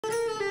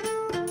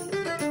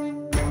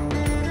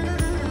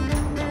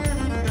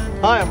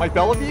Hi, I'm Mike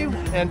Bellevue,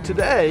 and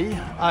today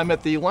I'm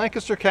at the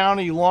Lancaster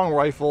County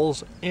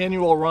Longrifles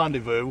annual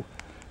rendezvous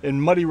in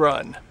Muddy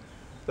Run.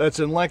 That's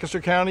in Lancaster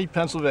County,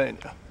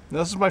 Pennsylvania. Now,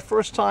 this is my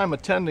first time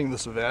attending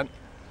this event,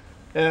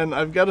 and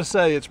I've got to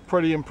say it's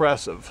pretty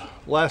impressive.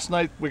 Last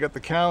night we got the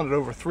count at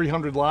over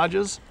 300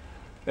 lodges,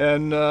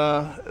 and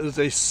there's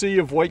a sea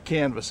of white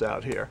canvas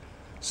out here.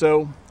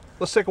 So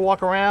let's take a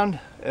walk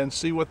around and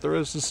see what there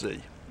is to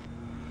see.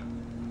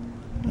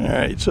 All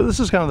right, so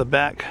this is kind of the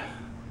back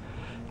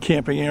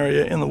camping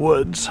area in the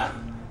woods,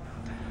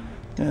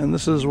 and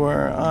this is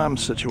where I'm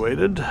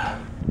situated.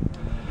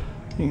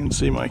 You can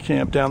see my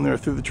camp down there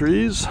through the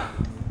trees.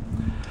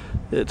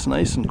 It's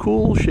nice and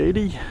cool,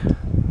 shady.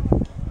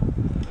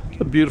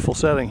 A beautiful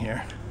setting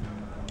here.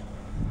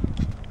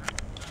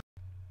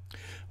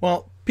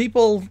 Well,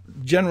 people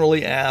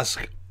generally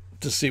ask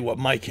to see what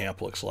my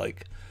camp looks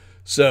like,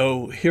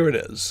 so here it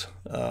is.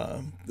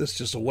 This is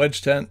just a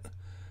wedge tent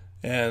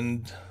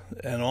and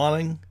an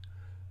awning,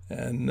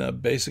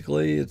 and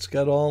basically it's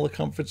got all the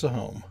comforts of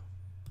home.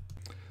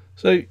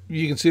 So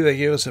you can see they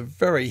gave us a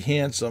very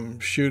handsome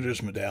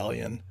shooter's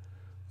medallion.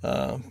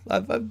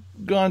 I've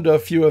gone to a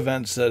few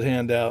events that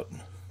hand out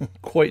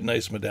quite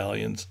nice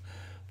medallions,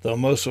 though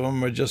most of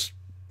them are just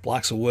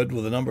blocks of wood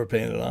with a number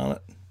painted on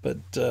it.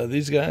 But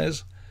these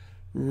guys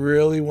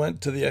really went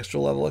to the extra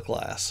level of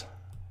class.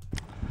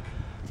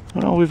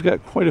 Well, we've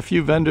got quite a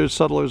few vendors,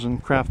 settlers,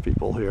 and craft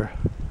people here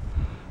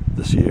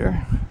this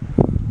year.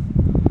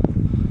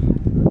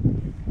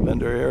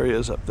 Vendor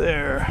areas up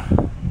there,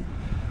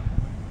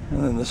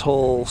 and then this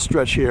whole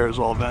stretch here is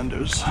all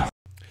vendors.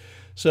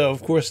 So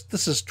of course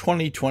this is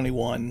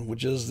 2021,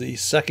 which is the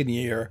second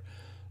year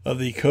of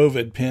the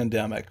COVID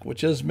pandemic,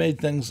 which has made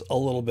things a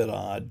little bit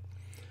odd.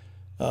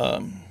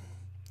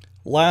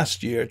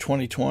 Last year,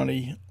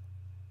 2020,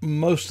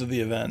 most of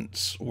the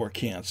events were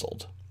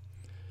canceled.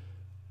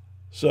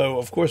 So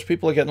of course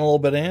people are getting a little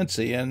bit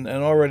antsy, and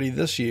already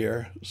this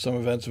year some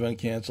events have been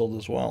canceled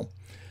as well.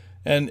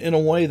 And in a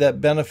way that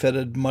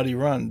benefited Muddy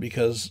Run,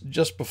 because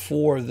just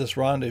before this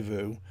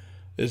rendezvous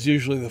is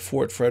usually the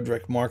Fort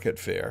Frederick Market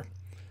Fair.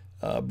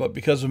 But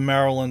because of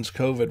Maryland's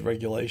COVID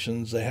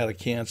regulations, they had to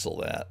cancel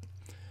that.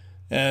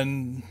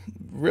 And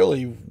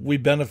really, we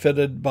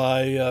benefited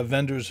by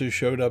vendors who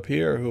showed up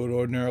here who would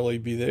ordinarily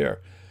be there.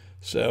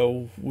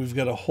 So we've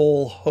got a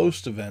whole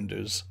host of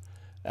vendors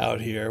out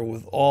here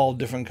with all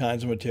different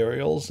kinds of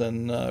materials,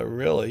 and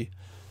really,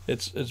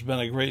 it's been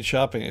a great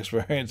shopping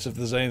experience if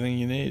there's anything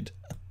you need.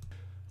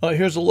 Well,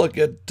 here's a look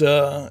at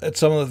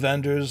some of the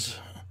vendors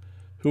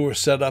who were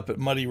set up at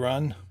Muddy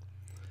Run.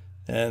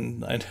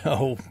 And I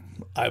know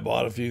I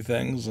bought a few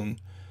things,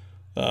 and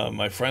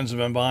my friends have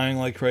been buying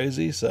like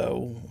crazy.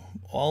 So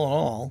all in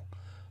all,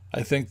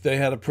 I think they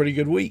had a pretty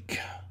good week.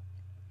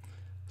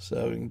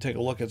 So you can take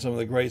a look at some of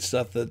the great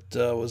stuff that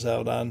was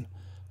out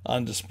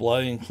on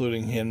display,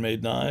 including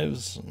handmade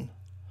knives and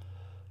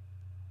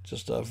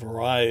just a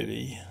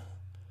variety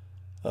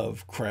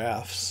of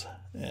crafts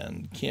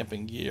and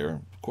camping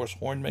gear. Of course,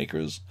 horn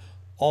makers,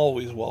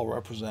 always well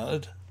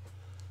represented.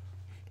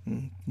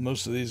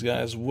 Most of these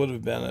guys would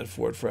have been at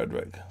Fort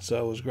Frederick,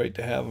 so it was great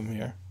to have them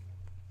here.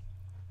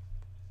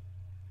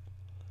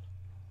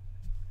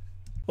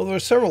 Well, there are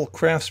several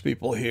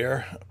craftspeople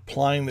here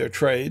plying their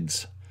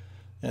trades,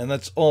 and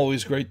that's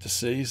always great to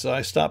see. So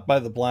I stopped by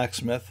the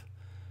blacksmith,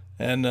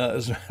 and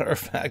as a matter of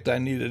fact, I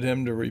needed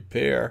him to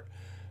repair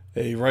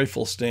a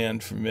rifle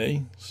stand for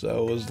me,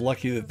 so I was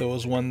lucky that there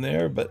was one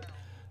there, but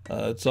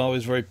it's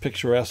always very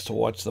picturesque to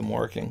watch them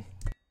working.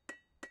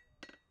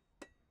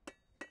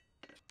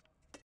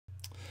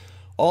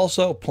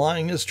 Also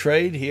plying his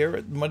trade here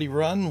at Muddy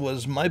Run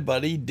was my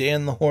buddy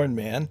Dan the Horn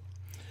Man.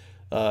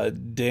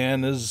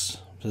 Dan, as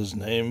his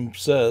name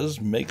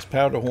says, makes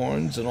powder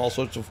horns and all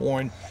sorts of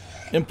horn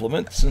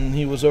implements, and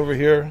he was over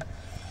here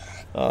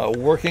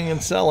working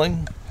and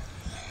selling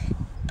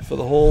for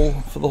the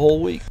whole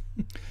week.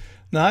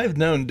 Now, I've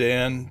known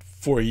Dan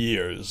for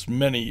years,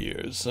 many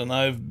years, and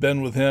I've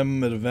been with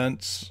him at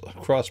events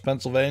across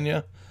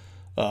Pennsylvania,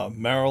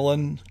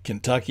 Maryland,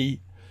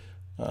 Kentucky,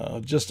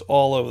 just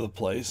all over the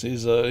place.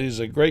 He's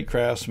a great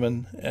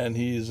craftsman, and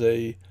he's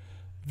a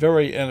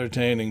very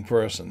entertaining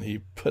person.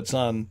 He puts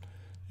on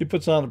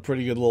a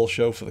pretty good little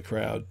show for the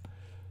crowd,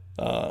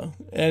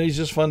 and he's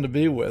just fun to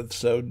be with.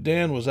 So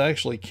Dan was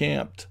actually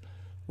camped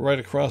right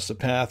across the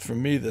path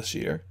from me this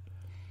year,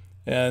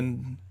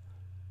 and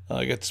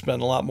I got to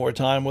spend a lot more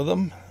time with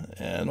him,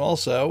 and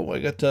also I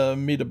got to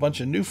meet a bunch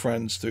of new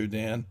friends through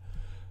Dan,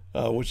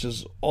 which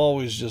is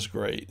always just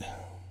great.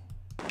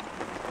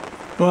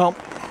 Well,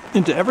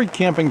 into every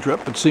camping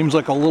trip, it seems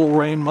like a little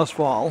rain must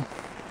fall,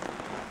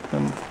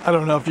 and I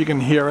don't know if you can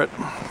hear it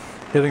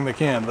hitting the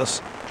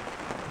canvas,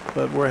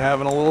 but we're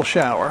having a little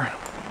shower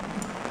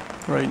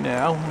right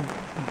now.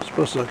 It's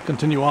supposed to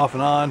continue off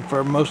and on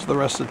for most of the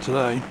rest of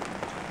today.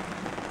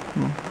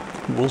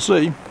 We'll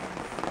see.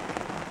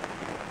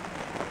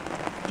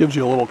 Gives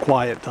you a little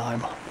quiet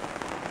time.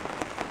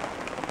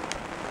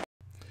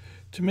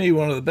 To me,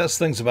 one of the best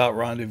things about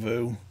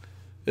Rendezvous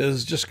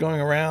is just going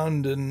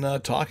around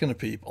and talking to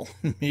people,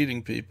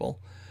 meeting people.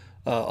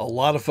 A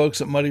lot of folks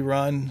at Muddy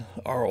Run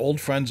are old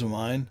friends of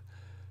mine,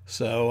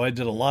 so I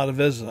did a lot of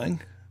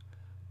visiting,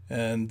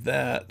 and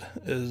that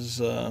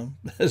is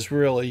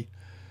really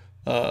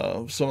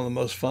some of the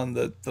most fun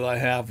that I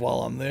have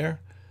while I'm there.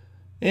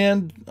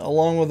 And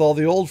along with all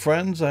the old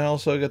friends, I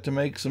also got to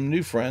make some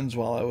new friends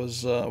while I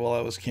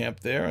was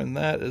camped there, and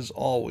that is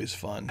always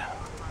fun.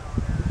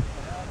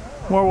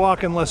 More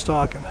walking, less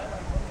talking.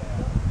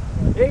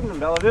 Evening,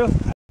 Bellevue.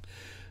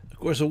 Of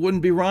course, it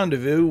wouldn't be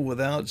Rendezvous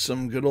without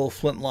some good old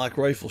flintlock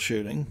rifle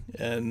shooting,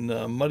 and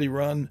Muddy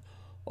Run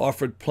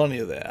offered plenty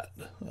of that.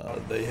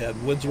 They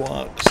had woods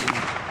walks,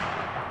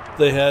 and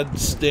they had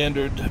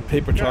standard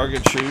paper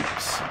target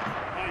shoots.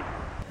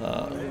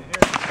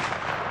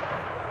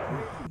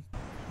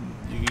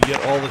 You could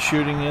get all the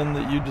shooting in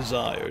that you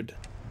desired.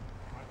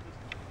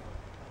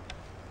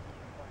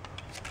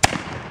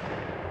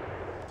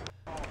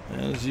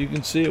 And as you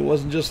can see, it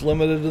wasn't just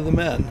limited to the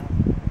men.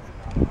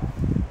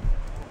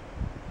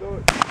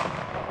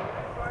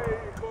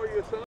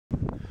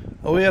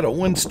 Oh, we had a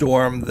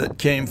windstorm that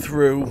came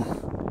through,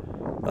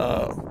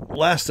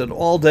 lasted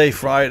all day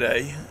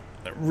Friday.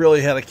 It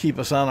really had to keep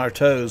us on our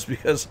toes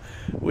because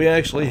we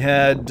actually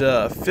had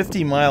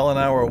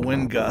 50-mile-an-hour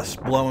wind gusts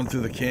blowing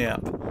through the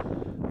camp.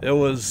 It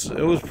was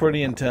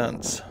pretty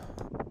intense.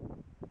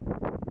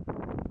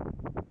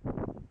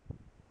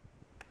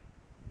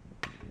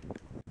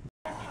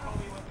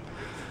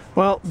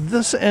 Well,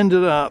 this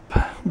ended up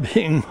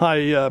being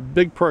my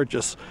big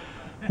purchase,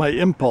 my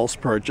impulse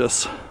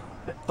purchase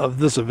of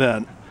this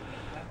event.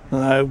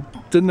 And I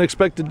didn't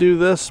expect to do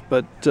this,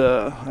 but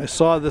I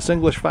saw this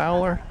English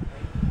Fowler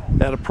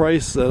at a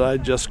price that I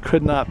just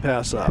could not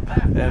pass up.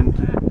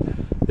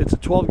 And it's a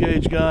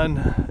 12-gauge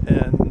gun,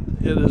 and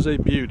it is a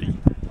beauty.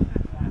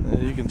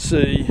 You can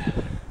see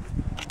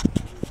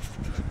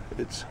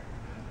it's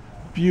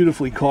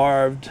beautifully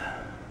carved,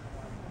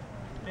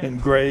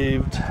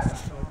 engraved.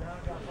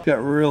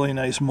 Got really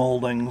nice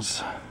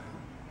moldings.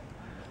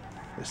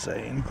 They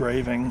say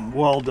engraving,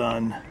 well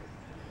done.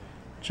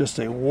 Just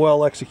a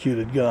well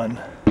executed gun.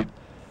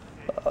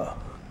 A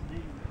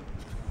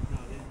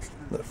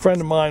friend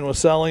of mine was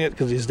selling it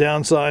because he's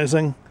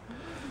downsizing,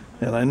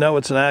 and I know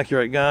it's an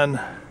accurate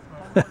gun,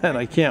 and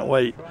I can't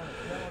wait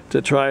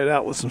to try it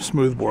out with some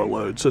smoothbore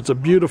loads. So it's a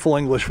beautiful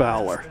English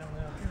Fowler,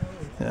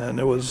 and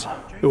it was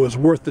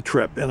worth the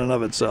trip in and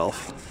of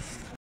itself.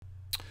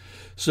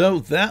 So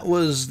that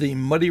was the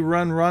Muddy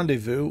Run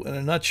Rendezvous in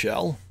a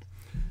nutshell,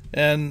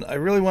 and I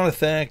really want to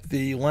thank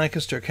the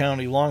Lancaster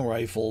County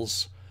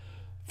Longrifles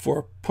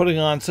for putting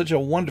on such a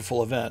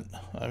wonderful event.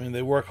 I mean,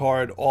 they work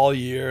hard all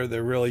year.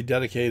 They're really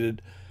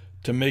dedicated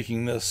to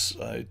making this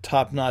a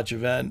top-notch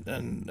event,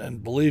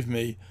 and believe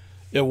me,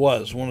 it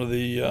was one of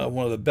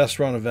the best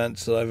run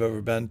events that I've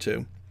ever been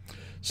to.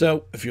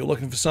 So if you're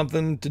looking for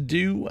something to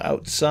do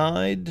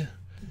outside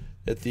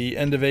at the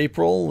end of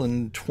April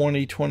in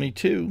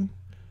 2022,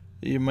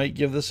 you might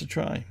give this a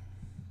try.